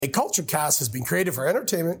A culture cast has been created for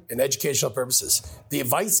entertainment and educational purposes. The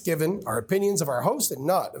advice given are opinions of our host and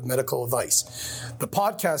not of medical advice. The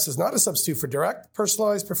podcast is not a substitute for direct,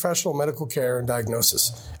 personalized, professional medical care and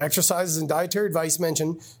diagnosis. Exercises and dietary advice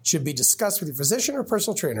mentioned should be discussed with your physician or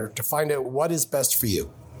personal trainer to find out what is best for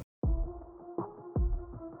you.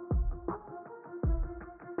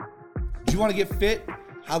 Do you want to get fit?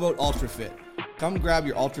 How about Ultra Fit? Come grab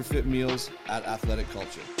your Ultra Fit meals at Athletic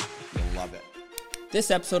Culture. You'll love it. This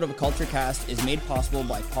episode of A Culture Cast is made possible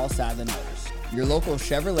by Paul Sadler Motors, your local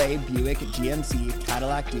Chevrolet, Buick, GMC,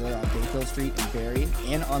 Cadillac dealer on Bayfield Street in Barrie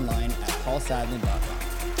and online at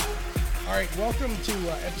paulsadler.com. All right, welcome to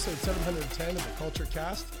episode 710 of The Culture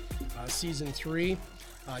Cast, season 3.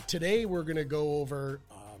 Today we're going to go over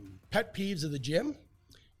pet peeves of the gym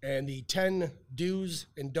and the 10 do's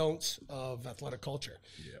and don'ts of athletic culture.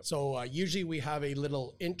 Yep. So usually we have a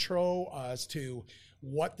little intro as to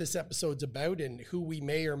what this episode's about and who we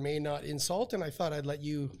may or may not insult. And I thought I'd let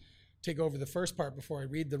you take over the first part before I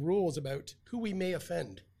read the rules about who we may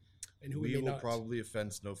offend and who we may not. We will probably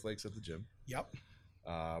offend snowflakes at the gym. Yep.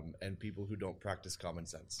 And people who don't practice common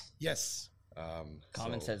sense. Yes.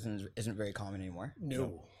 Common sense isn't very common anymore.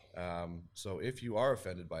 No. So if you are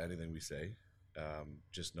offended by anything we say,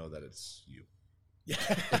 just know that it's you. Yeah.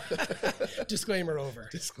 Disclaimer over.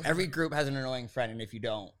 Every group has an annoying friend, and if you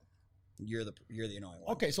don't, you're the annoying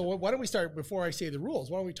one. Okay, so why don't we start before I say the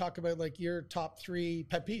rules? Why don't we talk about like your top 3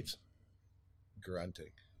 pet peeves?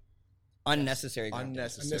 Grunting. Unnecessary grunting.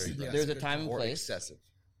 Unnecessary. Yes. There's a time and or place. Excessive.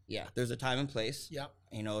 Yeah, there's a time and place. Yeah.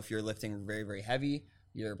 You know, if you're lifting very, very heavy,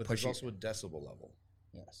 But pushing. there's also a decibel level.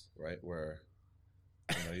 Yes. Right? Where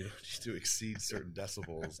you don't need to exceed certain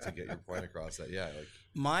decibels to get your point across. That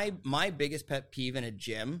My biggest pet peeve in a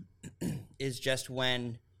gym is just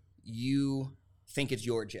when you think it's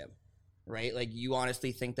your gym, right? Like you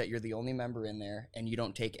honestly think that you're the only member in there and you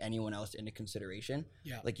don't take anyone else into consideration.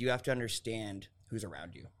 Yeah. Like you have to understand who's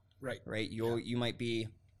around you. Right. Right. You might be,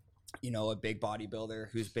 a big bodybuilder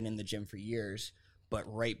who's been in the gym for years, but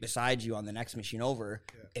right beside you on the next machine over,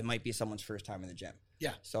 it might be someone's first time in the gym.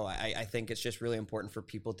 Yeah. So I think it's just really important for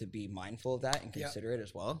people to be mindful of that and consider it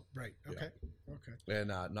as well. Right. Okay. Yeah. Okay.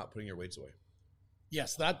 And not putting your weights away.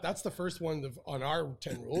 Yes, that's the first one on our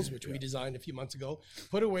 10 rules, which we designed a few months ago.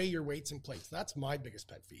 Put away your weights and plates. That's my biggest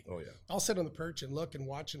pet peeve. Oh, yeah. I'll sit on the perch and look and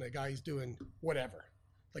watch, and a guy's doing whatever,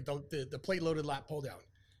 like the plate loaded lat pull down.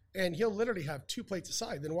 And he'll literally have 2 plates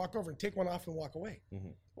aside, then walk over and take one off and walk away. Mm-hmm.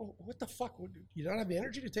 Well, what the fuck? You don't have the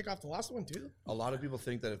energy to take off the last one too? A lot of people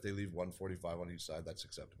think that if they leave 145 on each side, that's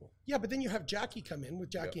acceptable. Yeah, but then you have Jackie come in with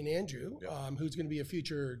Jackie and Andrew, who's going to be a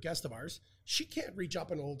future guest of ours. She can't reach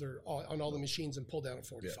up on all the machines and pull down at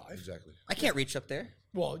 45. Yeah, exactly. I can't reach up there.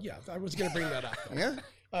 Well, yeah, I was going to bring that up. Yeah.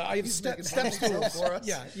 I have step stools for us.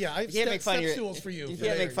 Yeah, I have step stools for you. You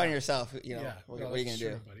can't make fun of yourself. What are you going to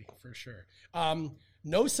do? Buddy, for sure.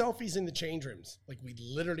 No selfies in the change rooms. Like we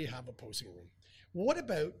literally have a posing room. What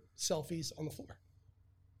about selfies on the floor?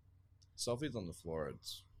 Selfies on the floor,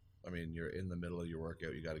 you're in the middle of your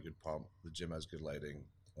workout, you got a good pump, the gym has good lighting.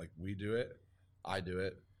 Like we do it, I do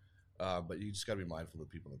it, but you just got to be mindful of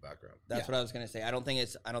the people in the background. That's what I was going to say. I don't think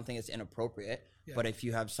it's inappropriate, but if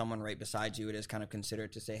you have someone right beside you, it is kind of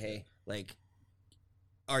considered to say, hey, like,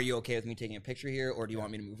 are you okay with me taking a picture here, or do you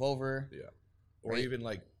want me to move over? Yeah. Or even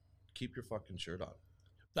like, keep your fucking shirt on.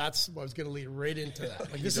 That's what I was going to lead right into that.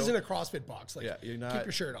 Like this isn't a CrossFit box. Like, you're not, keep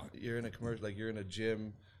your shirt on. You're in a commercial, like you're in a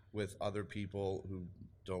gym with other people who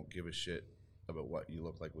don't give a shit about what you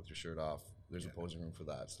look like with your shirt off. There's a posing room for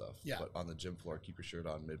that stuff. Yeah. But on the gym floor, keep your shirt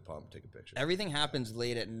on mid pump, take a picture. Everything happens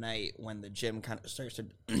late at night when the gym kind of starts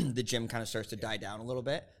to die down a little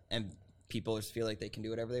bit, and people just feel like they can do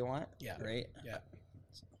whatever they want. Yeah. Right. Yeah.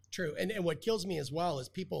 True. And what kills me as well is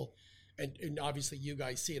people. And obviously you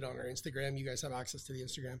guys see it on our Instagram. You guys have access to the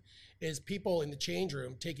Instagram. Is people in the change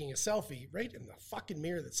room taking a selfie right in the fucking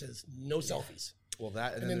mirror that says no selfies. Well,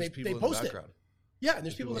 and then there's people in the background. Yeah, and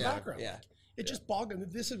there's people in the background. Yeah. It just bogged them.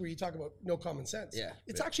 This is where you talk about no common sense. Yeah.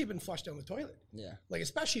 It's actually been flushed down the toilet. Yeah. Like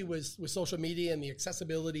especially with social media and the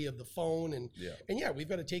accessibility of the phone and we've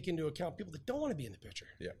got to take into account people that don't want to be in the picture.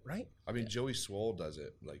 Yeah. Right? Joey Swole does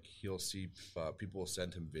it. Like he'll see people will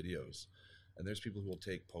send him videos. And there's people who will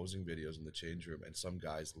take posing videos in the change room and some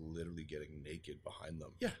guys literally getting naked behind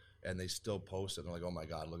them. Yeah. And they still post it. And they're like, oh my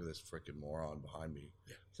God, look at this freaking moron behind me.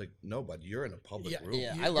 Yeah. It's like, no, bud, you're in a public room.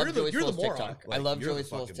 Yeah, I love Joey Swole's TikTok. I love Joey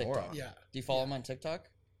Swole's TikTok. Moron. Yeah. Do you follow him on TikTok?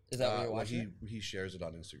 Is that what you're watching? He shares it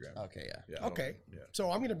on Instagram. Okay, yeah. Okay. Yeah.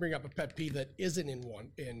 So I'm going to bring up a pet peeve that isn't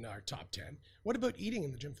in our top 10. What about eating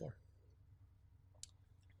in the gym floor?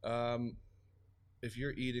 If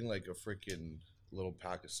you're eating like a freaking little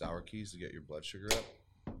pack of sour keys to get your blood sugar up,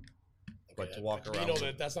 But to walk You around,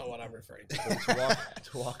 know that's not what I'm referring to.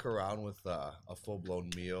 to walk around with a full blown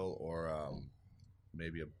meal or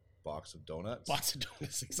maybe a box of donuts. Box of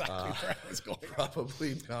donuts, exactly where I was going.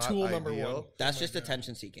 Probably not Tool number ideal. one. That's just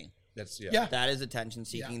attention seeking. That's Yeah. That is attention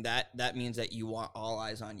seeking. That means that you want all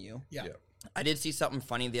eyes on you. Yeah. I did see something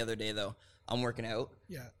funny the other day though. I'm working out.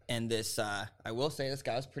 Yeah. And this, I will say, this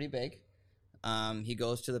guy's pretty big. He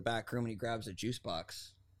goes to the back room and he grabs a juice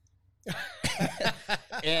box,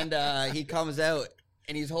 and he comes out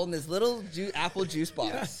and he's holding this little apple juice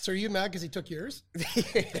box. Yeah. So are you mad because he took yours?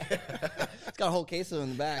 It's got a whole case of them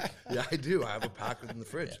in the back. Yeah, I do. I have a pack in the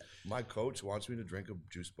fridge. My coach wants me to drink a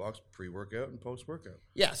juice box pre-workout and post-workout.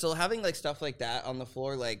 Yeah, so having like stuff like that on the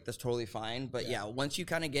floor, like that's totally fine. But yeah, once you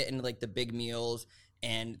kind of get into like the big meals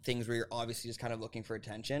and things where you're obviously just kind of looking for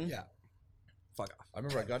attention, fuck off. I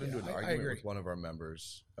remember I got into an argument agree. with one of our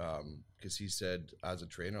members because he said, as a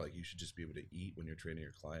trainer, like you should just be able to eat when you're training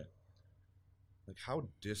your client. Like, how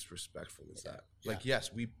disrespectful is that? Like,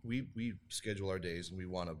 yes, we schedule our days and we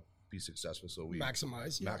want to be successful, so we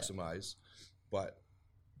maximize, but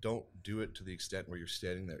don't do it to the extent where you're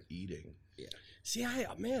standing there eating. Yeah. See,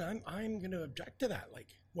 I'm going to object to that. Like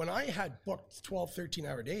when I had booked 12,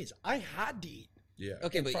 13-hour days, I had to eat. Yeah.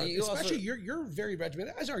 Okay, but you especially also, you're very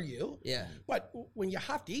regimented, as are you. Yeah. But when you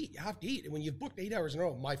have to eat, you have to eat. And when you've booked 8 hours in a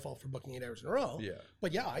row, my fault for booking 8 hours in a row. Yeah.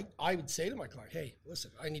 But yeah, I would say to my client, hey,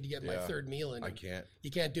 listen, I need to get my third meal in. I can't.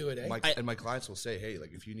 You can't do it, eh? And my clients will say, hey,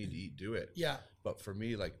 like if you need to eat, do it. Yeah. But for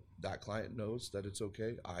me, like that client knows that it's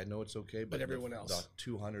okay. I know it's okay. But everyone else. The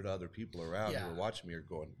 200 other people around who are watching me are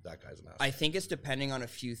going, that guy's an asshole. I think it's depending on a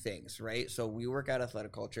few things, right? So we work at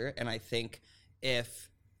Athletic Culture, and I think if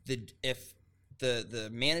the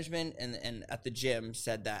management and at the gym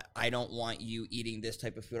said that I don't want you eating this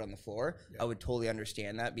type of food on the floor, I would totally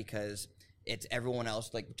understand that because it's everyone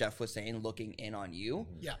else, like Jeff was saying, looking in on you.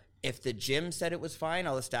 Yeah. If the gym said it was fine,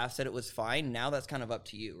 all the staff said it was fine, now that's kind of up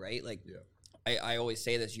to you, right? Like I always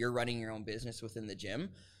say this, you're running your own business within the gym.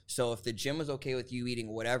 So if the gym was okay with you eating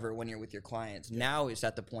whatever when you're with your clients, now it's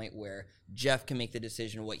at the point where Jeff can make the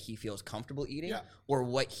decision what he feels comfortable eating or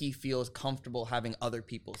what he feels comfortable having other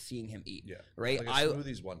people seeing him eat. Yeah. Right? Like a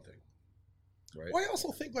smoothie's one thing. Right. Well, I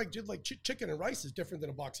also think like chicken and rice is different than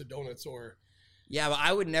a box of donuts or. Yeah, but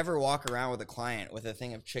I would never walk around with a client with a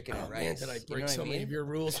thing of chicken and rice. Man, did I break so many of your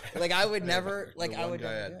rules? Like I would never. Like I would.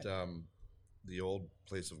 Guy at the old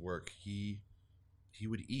place of work, he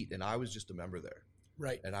would eat, and I was just a member there.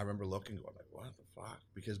 Right. And I remember looking, going like, what the fuck?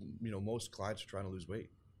 Because, most clients are trying to lose weight.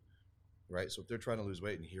 Right? So if they're trying to lose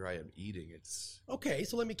weight and here I am eating, it's... Okay,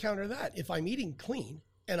 so let me counter that. If I'm eating clean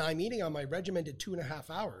and I'm eating on my regimented 2.5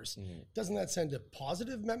 hours, doesn't that send a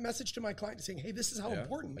positive message to my client saying, hey, this is how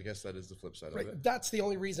important? I guess that is the flip side of it. That's the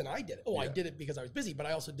only reason I did it. I did it because I was busy, but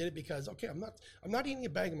I also did it because, okay, I'm not eating a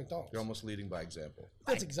bag of McDonald's. You're almost leading by example.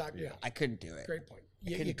 That's exactly I couldn't do it. Great point.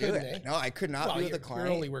 You couldn't do it. Eh? No, I could not be with a client.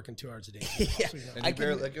 You're only working 2 hours a day. And you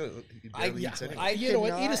barely eats anything. You know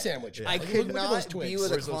what? Eat a sandwich. I could not be with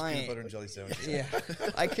a Where's those peanut butter client. and jelly sandwiches? Yeah,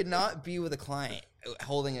 I could not be with a client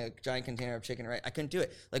holding a giant container of chicken. Right, I couldn't do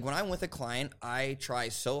it. Like when I'm with a client, I try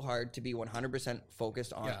so hard to be 100%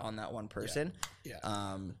 focused on that one person.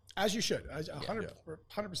 Yeah. As you should.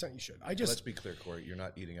 100% you should. Let's be clear, Corey. You're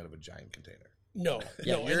not eating out of a giant container. No.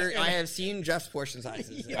 I have seen Jeff's portion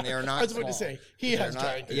sizes, and they are not. I was about to say he has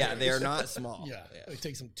giant. Yeah, they are not small. Yeah, it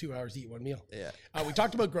takes him 2 hours to eat one meal. Yeah. We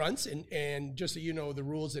talked about grunts, and just so you know, the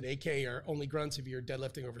rules at AK are only grunts if you're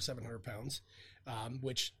deadlifting over 700 pounds.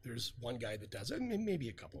 Which there's one guy that does it, and maybe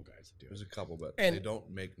a couple of guys that do it. There's a couple, but they don't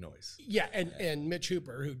make noise. Yeah, and Mitch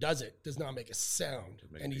Hooper, who does it, does not make a sound,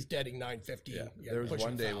 and he's deading 950. Yeah. There was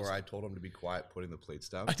one day where I told him to be quiet, putting the plates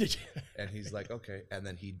down. Did you? And he's like, okay. And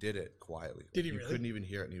then he did it quietly. Did he really? You couldn't even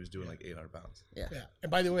hear it, and he was doing like 800 pounds. Yeah.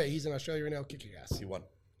 And by the way, he's in Australia right now kicking ass. He won.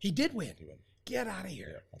 He did win. Get out of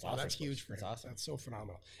here. That's awesome. That's huge for him. That's awesome. That's so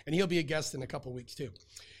phenomenal. And he'll be a guest in a couple of weeks too.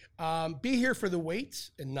 Be here for the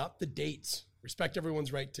weights and not the dates. Respect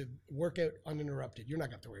everyone's right to work out uninterrupted. You're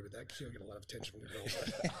not going to have to worry about that because you'll get a lot of attention from the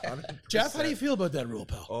girls. Jeff, how do you feel about that rule,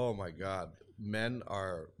 pal? Oh, my God. Men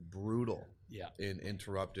are brutal Yeah. in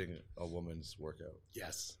interrupting a woman's workout.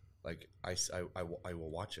 Yes. Like, I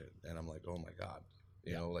will watch it, and I'm like, oh, my God.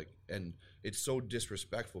 You know, like, and it's so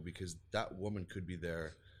disrespectful because that woman could be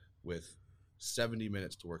there with 70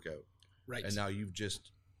 minutes to work out. Right. And now you've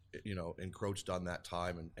just, encroached on that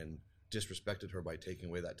time and disrespected her by taking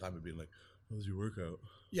away that time and being like, how was your workout?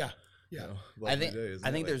 Yeah. Yeah. I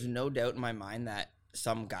think there's no doubt in my mind that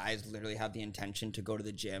some guys literally have the intention to go to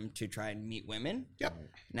the gym to try and meet women. Yep.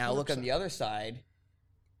 Now 100%. Look on the other side,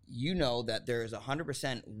 you know that there is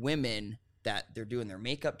 100% women that they're doing their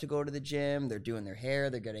makeup to go to the gym, they're doing their hair,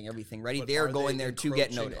 they're getting everything ready. But they're are going they there to get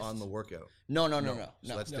encroaching noticed. on the workout. No.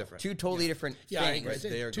 So that's different. Two totally different things. Right,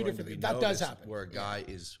 they are Two going to different- be that does noticed happen. where a guy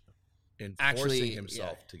is enforcing Actually,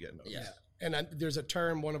 himself to get noticed. Yeah. And there's a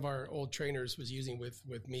term one of our old trainers was using with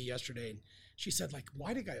me yesterday. And she said, like,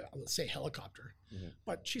 why did I say helicopter?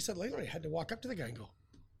 But she said, later I had to walk up to the guy and go,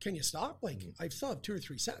 can you stop? Like, I still have 2 or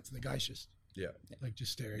 3 sets. And the guy's just like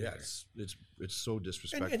just staring at her. It's so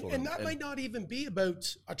disrespectful. And that might not even be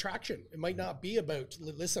about attraction. It might not be about,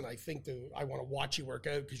 listen, I think I want to watch you work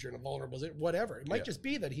out because you're in a vulnerable position, whatever. It might just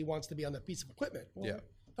be that he wants to be on that piece of equipment. Well,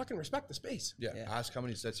 fucking respect the space. Ask how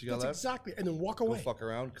many sets you got That's left. exactly. And then walk Go away. fuck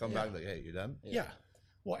around, come back, like, hey, you done? Yeah.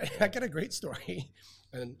 Well, I got a great story,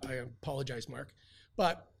 and I apologize, Mark.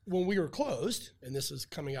 But when we were closed, and this is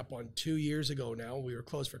coming up on 2 years ago now, we were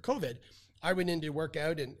closed for COVID. I went in to work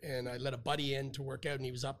out, and I let a buddy in to work out, and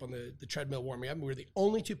he was up on the treadmill warming up. And we were the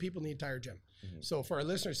only 2 people in the entire gym. So for our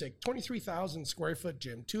listeners' sake, 23,000 square foot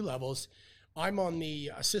gym, 2 levels. I'm on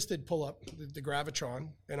the assisted pull-up, the Gravitron,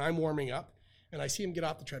 and I'm warming up. And I see him get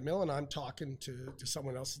off the treadmill, and I'm talking to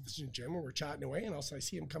someone else at the gym, and we're chatting away. And also I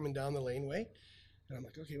see him coming down the laneway. And I'm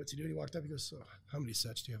like, okay, what's he doing? He walked up. He goes, so how many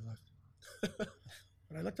sets do you have left?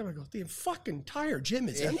 And I looked at him. I go, the fucking entire gym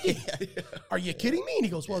is empty. Are you kidding me? And he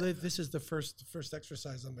goes, well, this is the first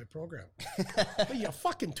exercise on my program. But you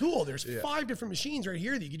fucking tool. There's 5 different machines right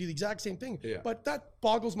here that you can do the exact same thing. But that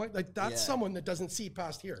boggles my, like, that's someone that doesn't see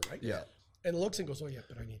past here, right? And looks and goes, oh, yeah,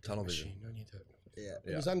 but I need Tunnel that vision. machine. I need that.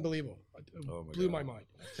 Yeah. It was unbelievable. It blew God. my mind.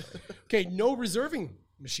 Okay, no reserving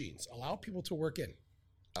machines. Allow people to work in.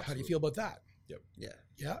 How do you feel about that?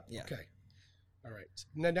 Yeah? Okay. All right.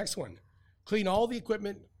 And the next one, clean all the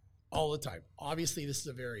equipment all the time. Obviously, this is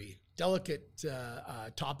a very delicate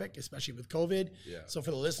topic, especially with COVID. So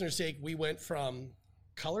for the listener's sake, we went from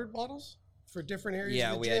colored bottles for different areas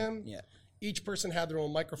of the gym. Each person had their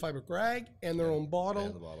own microfiber rag and their own bottle.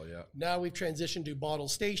 And the bottle, Now we've transitioned to bottle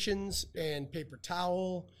stations and paper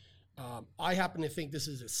towel. I happen to think this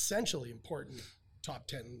is essentially important. Top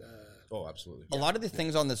 10. Oh, absolutely. A lot of the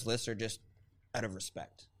things on this list are just out of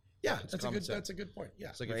respect. Yeah, It's that's common sense. that's a good point. Yeah.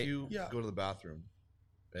 It's like Right? if you Yeah. go to the bathroom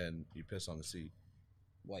and you piss on the seat,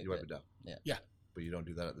 you wipe it down. Yeah. But you don't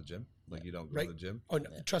do that at the gym. Like you don't go Right. to the gym. Oh, no,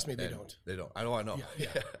 trust me, they And don't. They don't. I know. Yeah.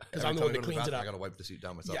 Because Every I'm the time one I that go to the cleans it bathroom, up. I gotta wipe the seat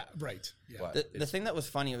down myself. Yeah, right. Yeah. But The it's- thing that was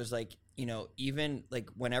funny was like, even like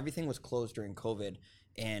when everything was closed during COVID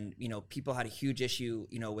and, people had a huge issue,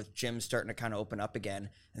 with gyms starting to kind of open up again.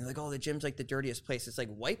 And they're like, oh, the gym's like the dirtiest place. It's like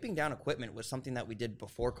wiping down equipment was something that we did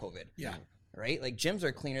before COVID. Yeah. Right? Like gyms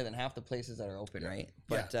are cleaner than half the places that are open, right?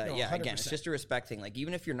 But Yeah, no, again, it's 100%. just a respect thing. Like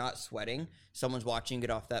even if you're not sweating, someone's watching you get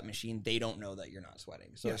off that machine, they don't know that you're not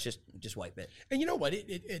sweating. So it's just wipe it. And you know what?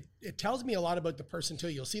 It tells me a lot about the person too.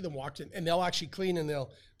 You'll see them walk in and they'll actually clean and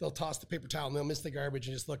they'll toss the paper towel and they'll miss the garbage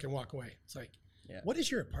and just look and walk away. It's like, what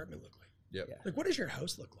does your apartment look like? Like, what does your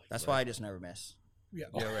house look like? That's why I just never miss. Yeah,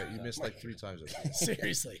 right. You missed like 3 times.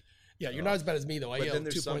 Seriously. Yeah, you're not as bad as me though. I But yell then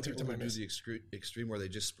there's 2 some points every people time I who do miss. the extreme where they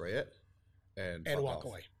just spray it and walk off.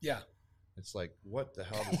 away. Yeah. It's like, what the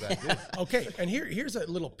hell does that do? Okay, and here's a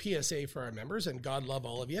little PSA for our members, and God love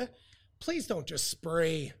all of you. Please don't just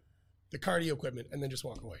spray the cardio equipment and then just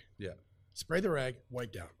walk away. Yeah. Spray the rag,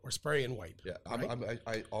 wipe down, or spray and wipe. Yeah. right?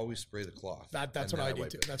 I always spray the cloth. That's and what then I do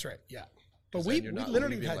wipe too. it. That's right. Yeah. But 'Cause we then you're not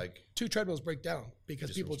literally leaving, had like, 2 treadmills break down because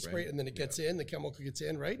just people from would spray spraying. it and then it gets in, the chemical gets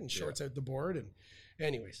in, right? And shorts out the board. And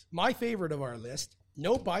anyways, my favorite of our list,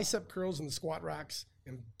 no bicep curls in the squat racks.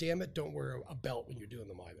 And damn it, don't wear a belt when you're doing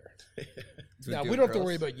them either. Now, we don't have to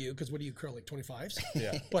worry about you because what do you curl, like 25s?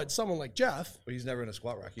 Yeah. But someone like Jeff, But he's never in a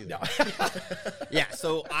squat rack either. no. Yeah,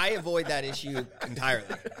 so I avoid that issue entirely.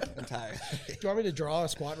 Do you want me to draw a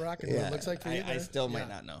squat rack and what it looks like for you? I there? still might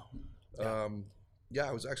not know. Yeah,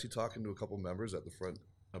 I was actually talking to a couple members at the front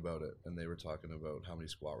about it, and they were talking about how many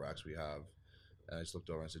squat racks we have. And I just looked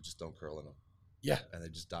over and I said, just don't curl in them. Yeah. And they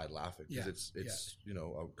just died laughing because it's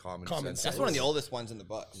a common sense. That's one of the oldest ones in the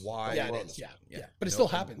book. Why? Yeah, it is. Yeah. But it still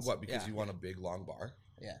happens. What? Because Yeah. you want a big long bar.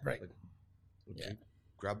 Yeah. Right. Like, okay,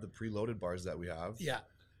 grab the preloaded bars that we have. Yeah.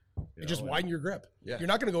 you Just know, widen your grip. Yeah. You're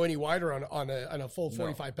not going to go any wider on a full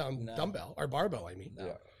 45-pound No. dumbbell or barbell, I mean.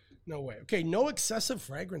 Yeah. No way. Okay, no excessive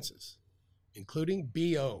fragrances, including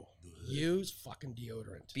BO. Use fucking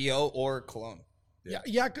deodorant. BO or cologne.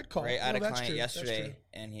 Yeah, good call. Right, I had No, a that's client true, that's yesterday, true.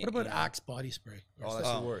 and he. What about Axe body spray? Or Oh, is that's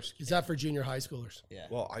that- the worst. is that for junior high schoolers? Yeah.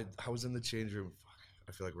 Well, I was in the change room. Fuck,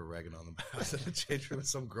 I feel like we're ragging on them. I was in the change room and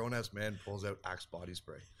some grown ass man pulls out Axe body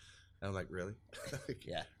spray. And I'm like, really?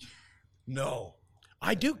 Yeah. No.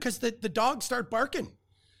 I do because the dogs start barking.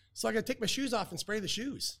 So I got to take my shoes off and spray the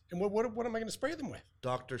shoes. And what am I going to spray them with?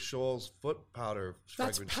 Dr. Scholl's foot powder.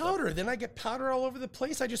 That's fragrance powder. stuff. Then I get powder all over the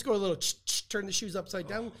place. I just go a little turn the shoes upside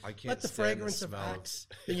down. I can't let the stand the fragrance of smell. Axe.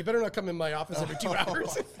 And you better not come in my office every 2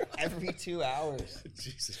 hours. Every 2 hours.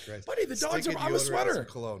 Jesus Christ. Buddy, the dogs Stick are. a I'm a deodorant and sweater. some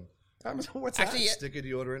cologne. What's Actually, that? yeah. Stick a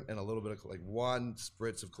deodorant and a little bit of like one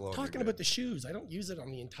spritz of cologne. Talking about the shoes. I don't use it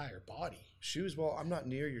on the entire body. shoes. Well, I'm not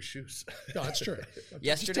near your shoes. No, that's true.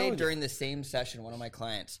 Yesterday during the same session, one of my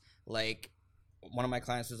clients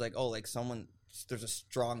was like, "Oh, like there's a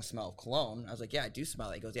strong smell of cologne." I was like, "Yeah, I do smell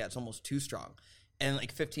it." He goes, "Yeah, it's almost too strong." And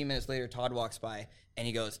like 15 minutes later, Todd walks by and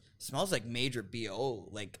he goes, "Smells like major BO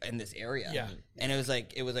like in this area." Yeah. And it was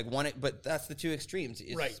like one, but that's the two extremes.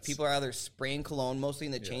 Right. People are either spraying cologne mostly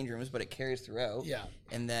in the change rooms, but it carries throughout. Yeah.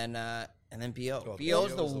 And then BO. Oh, BO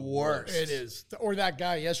is BO the worst. It is. Or that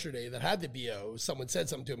guy yesterday that had the BO, someone said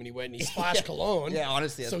something to him and he went and he splashed cologne. Yeah,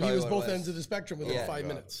 honestly, that's so he probably was what it both was. ends of the spectrum within Yeah. 5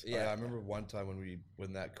 minutes. Yeah. I remember one time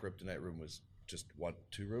when that kryptonite room was just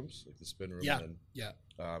 2 rooms, like the spin room. Yeah. And Yeah.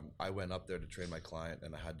 I went up there to train my client,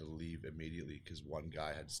 and I had to leave immediately because one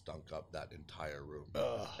guy had stunk up that entire room.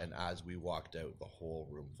 Ugh. And as we walked out, the whole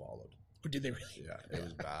room followed. Or did they really? Yeah, it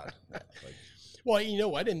was bad. Like, Well, you know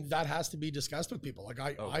what? And that has to be discussed with people. Like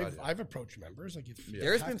God, I've approached members. Like if you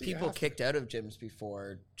There's have been to, you people have to. kicked out of gyms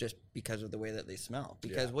before just because of the way that they smell.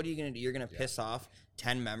 Because Yeah. what are you going to do? You're going to piss off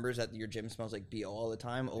 10 members that your gym smells like BO all the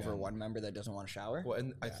time over one member that doesn't want to shower? well,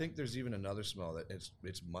 and I think there's even another smell that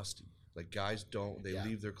it's musty. Like guys Yeah.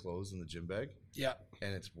 leave their clothes in the gym bag, Yeah.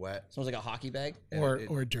 and it's wet. Smells like a hockey bag. And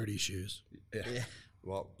Or dirty shoes. yeah. Yeah.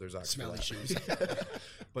 Well, there's actually Smelly that. shoes.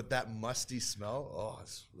 But that musty smell,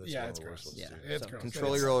 that's Yeah, one it's of the worst gross. ones Yeah. too. It's So gross.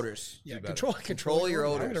 control your odors. Yeah, better. control your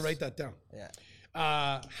odors. I'm odors. going to write that down.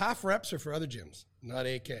 Yeah. Half reps are for other gyms, not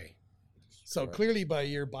AK. So clearly by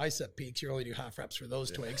your bicep peaks, you only do half reps for those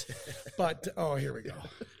twigs. But, here we go.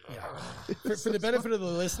 Yeah. For the benefit of the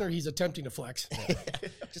listener, he's attempting to flex.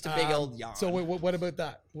 Just a big old yawn. So what about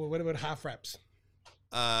that? What about half reps?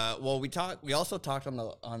 Well, we also talked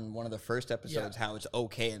on one of the first episodes Yeah. how it's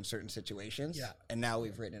okay in certain situations. Yeah. And now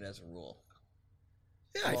we've written it as a rule.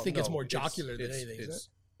 Yeah, I Well, think it's no, more jocular than anything, it's- isn't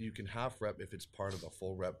You can half rep if it's part of a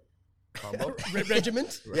full rep combo. it?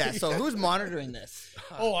 Regiment? Yeah. So who's monitoring this?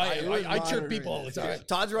 Oh, I chirp people all the time.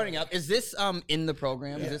 Todd's running up. Is this in the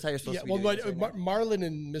program? Is this how you're supposed to be doing this right now? Marlon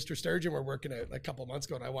and Mr. Sturgeon were working out a couple months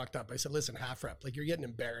ago, and I walked up. I said, "Listen, half rep. Like you're getting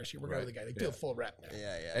embarrassed. You're working with the guy. Like do a full rep now."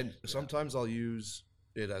 Yeah, yeah. And sometimes I'll use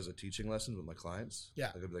it as a teaching lesson with my clients. Yeah.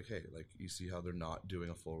 Like I'll be like, hey, like you see how they're not doing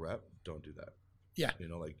a full rep? Don't do that. Yeah. You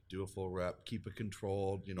know, like do a full rep, keep it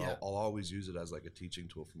controlled. You know, Yeah. I'll always use it as like a teaching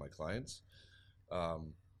tool for my clients.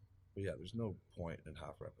 But yeah, there's no point in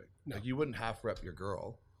half repping. No. Like you wouldn't half rep your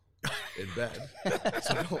girl in bed,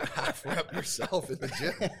 so don't half rep yourself in the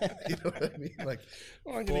gym. You know what I mean? Like,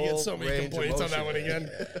 Oh, I'm gonna get so full many range of complaints on that one motion.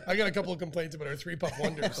 again. I got a couple of complaints about our 3-puff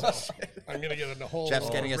wonders. So I'm gonna get in a whole. Jeff's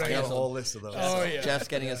getting us range. I got a canceled. whole list of those. Oh yeah. Jeff's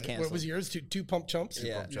getting us What canceled. was yours? Two pump chumps.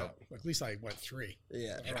 Yeah. Pump chump. At least I went 3.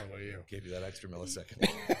 Yeah. I don't know about you. Gave you that extra millisecond.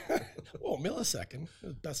 Oh, millisecond.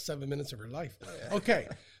 The best 7 minutes of her life. Okay.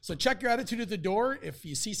 So check your attitude at the door. If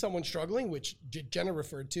you see someone struggling, which Jenna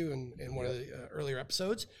referred to in one of the earlier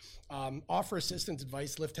episodes, offer assistance,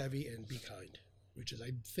 advice, lift heavy, and be kind, which is,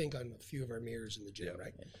 I think, on a few of our mirrors in the gym,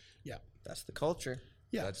 right? Yeah. That's the culture.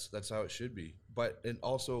 Yeah. That's how it should be. But and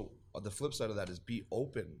also the flip side of that is be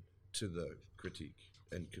open to the critique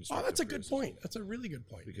and Oh, constructive that's a good criticism. point. That's a really good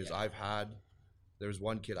point. Because there was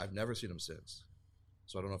one kid, I've never seen him since.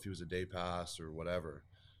 So I don't know if he was a day pass or whatever,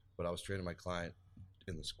 but I was training my client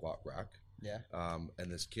in the squat rack. Yeah.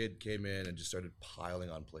 And this kid came in and just started piling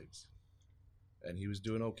on plates. And he was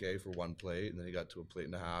doing okay for 1 plate, and then he got to a plate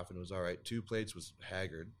and a half, and it was all right. 2 plates was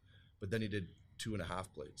haggard, but then he did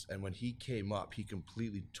 2.5 plates. And when he came up, he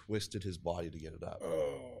completely twisted his body to get it up.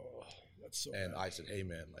 Oh, that's so And bad. I said, hey,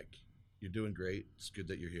 man, like, you're doing great. It's good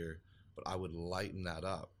that you're here, but I would lighten that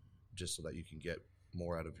up just so that you can get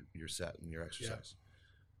more out of your set and your exercise.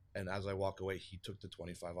 And as I walk away, he took the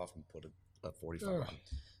 25 off and put a 45 on.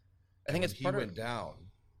 I think it's He part went of down.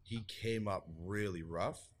 He came up really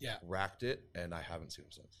rough, Yeah. racked it, and I haven't seen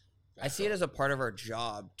him since. I see it as a part of our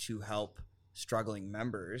job to help struggling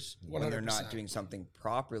members when they're not 100%. doing something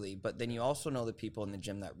properly. But then you also know the people in the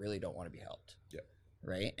gym that really don't want to be helped. Yeah.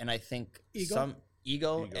 Right. And I think Ego? some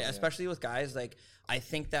ego, yeah. especially with guys, like I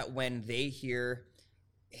think that when they hear,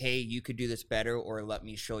 hey, you could do this better, or let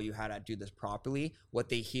me show you how to do this properly, what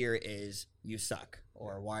they hear is you suck,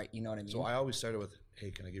 or why, you know what I mean? So I always started with,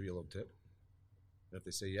 hey, can I give you a little tip? And if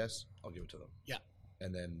they say yes, I'll give it to them. Yeah.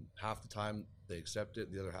 And then half the time they accept it.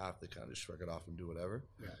 The other half, they kind of just shrug it off and do whatever.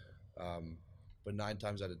 Yeah. But 9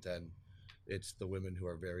 times out of 10, it's the women who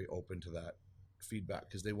are very open to that feedback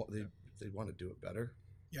because they want to do it better,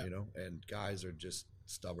 you know. And guys are just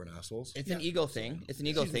stubborn assholes. It's an ego thing. It's an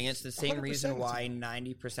ego thing. It's the same reason why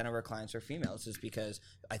 90% of our clients are females, is because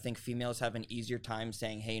I think females have an easier time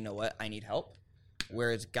saying, hey, you know what, I need help.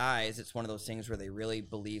 Whereas guys, it's one of those things where they really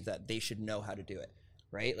believe that they should know how to do it,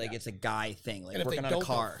 right? Like it's a guy thing, like working on a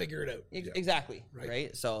car. They'll figure it out. Exactly,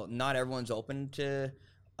 right? So not everyone's open to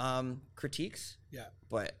critiques. Yeah.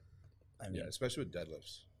 But I mean, especially with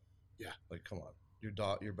deadlifts. Yeah. Like, come on.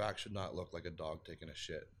 Your back should not look like a dog taking a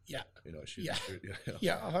shit. Yeah. You know, it should, 100%.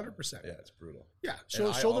 Yeah, it's brutal. Yeah.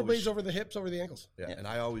 Shoulder blades over the hips, over the ankles. Yeah. And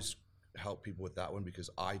I always help people with that one because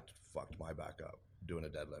I fucked my back up doing a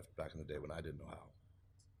deadlift back in the day when I didn't know how.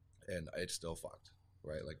 And it's still fucked,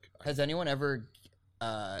 right? Like, has anyone ever,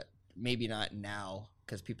 maybe not now,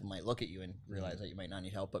 because people might look at you and realize that you might not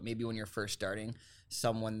need help, but maybe when you're first starting,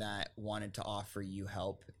 someone that wanted to offer you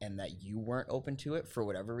help and that you weren't open to it for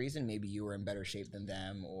whatever reason, maybe you were in better shape than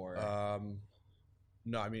them, or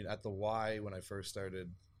no, I mean, at the Y when I first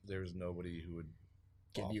started, there was nobody who would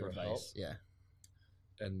give you advice help. Yeah.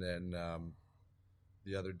 And then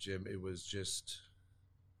the other gym, it was just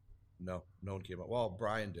no one came up. Well,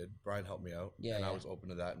 Brian did. Brian helped me out, and I was open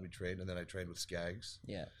to that, and we trained, and then I trained with Skaggs.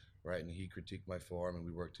 Yeah. Right, and he critiqued my form, and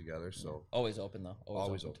we worked together. So always open though.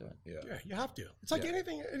 Always open. To it. Yeah, you have to. It's like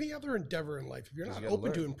any other endeavor in life. If you're not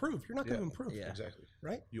open to improve, you're not going to improve. Yeah, exactly.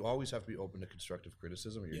 Right. You always have to be open to constructive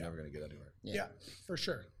criticism, or you're never going to get anywhere. Yeah, for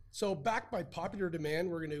sure. So back by popular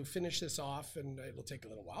demand, we're going to finish this off, and it'll take a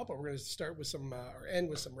little while, but we're going to start with some or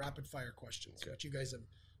end with some rapid fire questions, which you guys have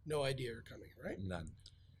no idea are coming, right? None.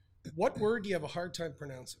 What word do you have a hard time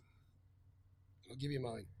pronouncing? I'll give you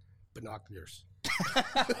mine. Binoculars.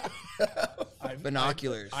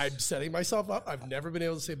 Binoculars. I'm setting myself up. I've never been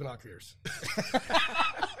able to say binoculars.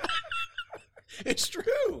 It's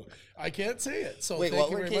true. I can't say it. So wait, thank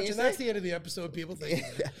you word very can't much. you And say? that's the end of the episode, people. Thank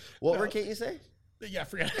you. What word can't you say? Yeah,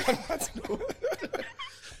 forget it.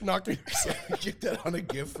 Binoculars. Get that on a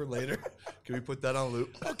gift for later. Can we put that on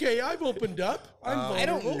loop? Okay, I've opened up. I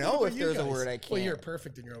don't know if there's a word I can't. Well, you're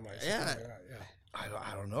perfect in your own mind. So Yeah.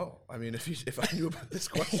 I don't know. I mean, if I knew about this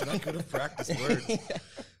question, I could have practiced words.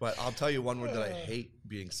 But I'll tell you one word that I hate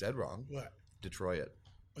being said wrong. What? Detroit.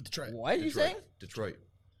 Detroit. What are you saying? Detroit.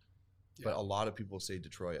 Yeah. But a lot of people say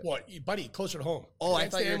Detroit. What, buddy? Closer to home. Oh, I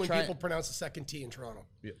thought you were when trying. People pronounce the second T in Toronto.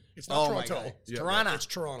 Yeah. It's not my Toronto. God. It's Toronto. It's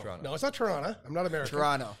Toronto. No, it's not Toronto. I'm not American.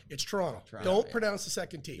 Toronto. It's Toronto. Toronto, Don't pronounce the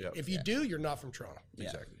second T. Yep. If you do, you're not from Toronto.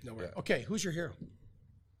 Exactly. No way. Okay, who's your hero?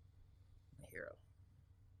 My hero.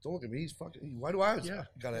 Don't look at me. He's fucking. Why do I?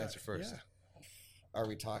 Got to answer first. Yeah. Are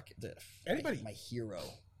we talking? Anybody? My hero.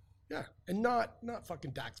 Yeah, and not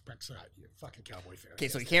fucking Dax Prescott, you fucking Cowboy fan. Okay,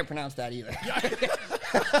 so you can't pronounce that either.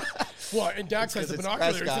 Well, and Dax has the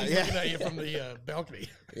binoculars Prescott, and he's looking at you from the balcony.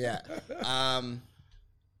 Yeah.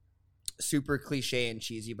 Super cliche and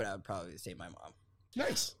cheesy, but I would probably say my mom.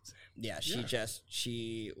 Nice. Yeah,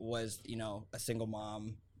 she was, a single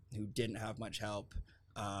mom who didn't have much help.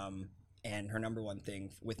 And her number one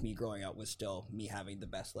thing with me growing up was still me having the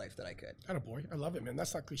best life that I could. Attaboy. I love it, man.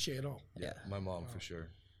 That's not cliche at all. Yeah. My mom, for sure.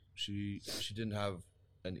 She didn't have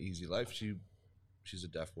an easy life. She's a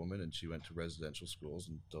deaf woman, and she went to residential schools,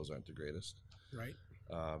 and those aren't the greatest. Right.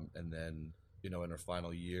 And then, in her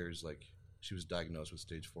final years, like, she was diagnosed with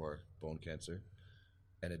stage 4 bone cancer,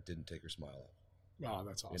 and it didn't take her smile off. Wow,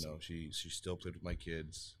 that's awesome. She still played with my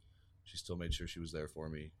kids. She still made sure she was there for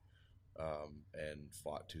me, and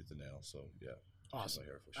fought tooth and nail. So, yeah. Awesome.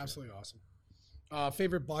 Sure. Absolutely awesome.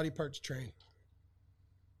 Favorite body part to train?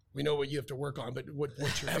 We know what you have to work on, but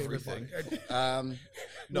what's your favorite Everything. body?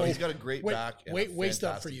 No, he's got a great back and a waist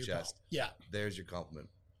up for fantastic you, chest. pal. Yeah. There's your compliment.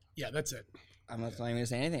 Yeah, that's it. I'm not going to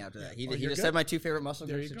say anything after that. He you're just good. said my two favorite muscle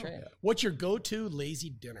There groups you to go. train. What's your go-to lazy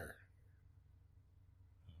dinner?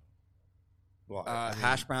 Well,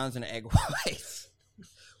 Hash browns and egg whites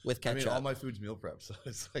with ketchup. all my food's meal prep, so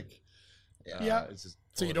it's like, Yeah. It's just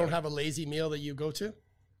So you don't have a lazy meal that you go to?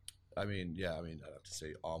 I'd have to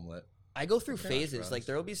say omelet. I go through phases. browns. Like,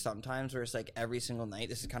 there will be some times where it's like every single night.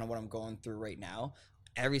 This is kind of what I'm going through right now.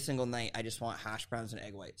 Every single night, I just want hash browns and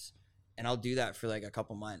egg whites. And I'll do that for like a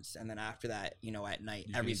couple months. And then after that, at night,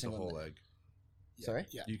 You every can eat single the whole night. egg. Sorry?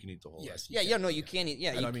 Yeah. You can eat the whole egg. Yes. Yeah, no, you can't eat.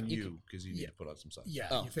 Yeah, And because you need Yeah. to put on some sauce. Yeah,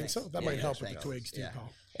 Oh, you think thanks. so? That Yeah, might yeah, help with thanks. the twigs too, Yeah.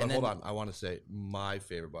 pal. But And hold then- on, I want to say my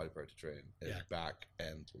favorite body part to train is Yeah. back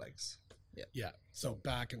and legs. Yeah. So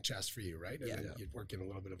back and chest for you, right? And Yeah. then you work in a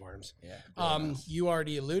little bit of arms. Yeah. You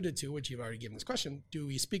already alluded to, which you've already given this question, do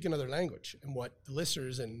we speak another language? And what the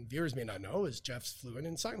listeners and viewers may not know is Jeff's fluent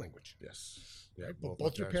in sign language. Yes. Yeah. Right, Both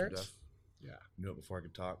both my your parents parents? were deaf. Knew it before I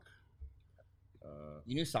could talk.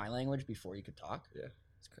 You knew sign language before you could talk? Yeah.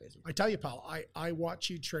 It's crazy. I tell you, pal, I watch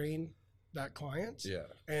you train that client. Yeah.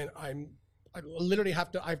 And I literally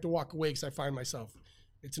have to walk away because I find myself,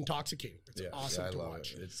 it's intoxicating. It's awesome to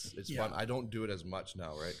watch. It's fun. I don't do it as much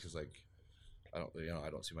now, right? Because like I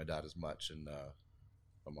don't see my dad as much, and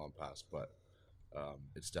my mom passed, but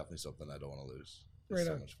it's definitely something I don't want to lose. It's Right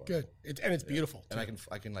so on. much fun. Good. It's beautiful. And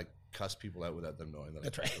I can like cuss people out without them knowing that.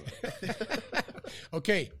 That's right.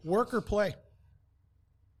 Okay, work or play?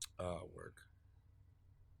 Work.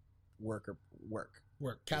 Work or work?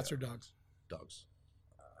 Work. Cats or dogs? Dogs.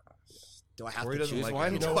 Do I have Corey to doesn't choose like one?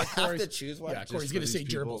 animals. Do I have Corey's- to choose one? Yeah, Corey's going to say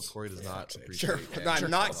gerbils. Corey does not appreciate Sure. it. No, I'm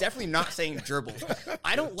not definitely not saying gerbils.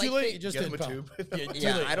 I don't like Too late. the- You just Get did, him a pal. tube. Yeah, too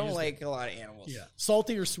yeah, late. I You don't just like a lot of animals. did. Yeah.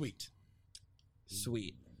 Salty or sweet?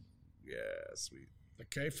 Sweet. Yeah, sweet.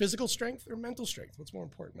 Okay. Physical strength or mental strength? What's more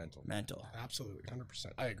important? Mental. Absolutely.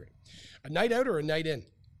 100%. I agree. A night out or a night in?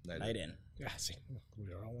 Night in. Yeah, see,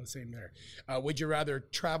 we're all the same there. Would you rather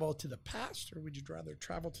travel to the past or would you rather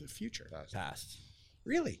travel to the future? Past.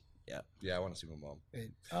 Really? Yeah, I want to see my mom.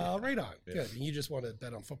 Right on. Yeah. Good. And you just want to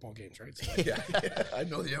bet on football games, right? So- Yeah, I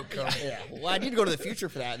know the outcome. Yeah. Well, I need to go to the future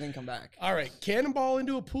for that and then come back. All right. Cannonball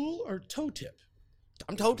into a pool or toe tip?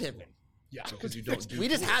 I'm toe tipping. Yeah. Because you don't do. We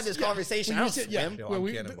just had this conversation. I don't swim. Yeah, Well, I'm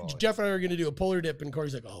cannonballing. Jeff and I are going to do a polar dip, and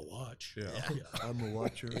Corey's like, "Oh, watch." Yeah. I'm a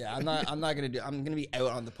watcher. Yeah, I'm not gonna do. I'm gonna be out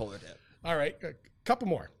on the polar dip. All right, a couple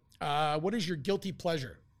more. What is your guilty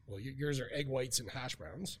pleasure? Well, yours are egg whites and hash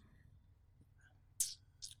browns.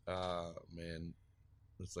 Man,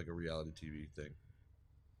 it's like a reality TV thing.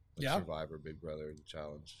 Like Yeah? Survivor, Big Brother, The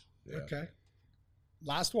Challenge. Yeah. Okay.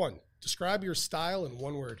 Last one. Describe your style in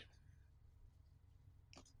one word.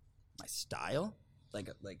 My style, like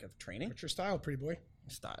of training. What's your style, pretty boy?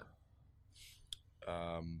 My style.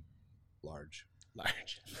 Large.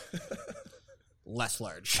 Large. Less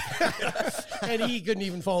large. And he couldn't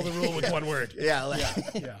even follow the rule with one word. yeah.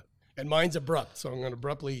 Yeah. And mine's abrupt, so I'm going to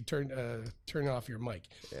abruptly turn off your mic.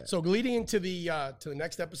 So leading into the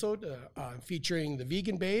next episode, featuring the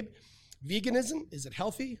vegan babe. Veganism, is it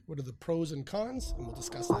healthy? What are the pros and cons? And we'll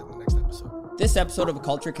discuss that in the next episode. This episode of A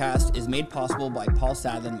Culture Cast is made possible by Paul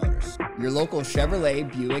Sadlin Motors, your local Chevrolet,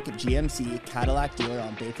 Buick, GMC, Cadillac dealer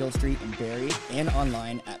on Bayfield Street in Barrie, and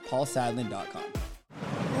online at paulsadlin.com.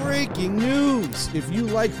 Breaking news! If you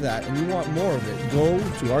like that and you want more of it, go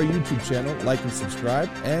to our YouTube channel, like and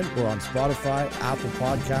subscribe, and we're on Spotify, Apple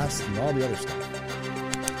Podcasts, and all the other stuff.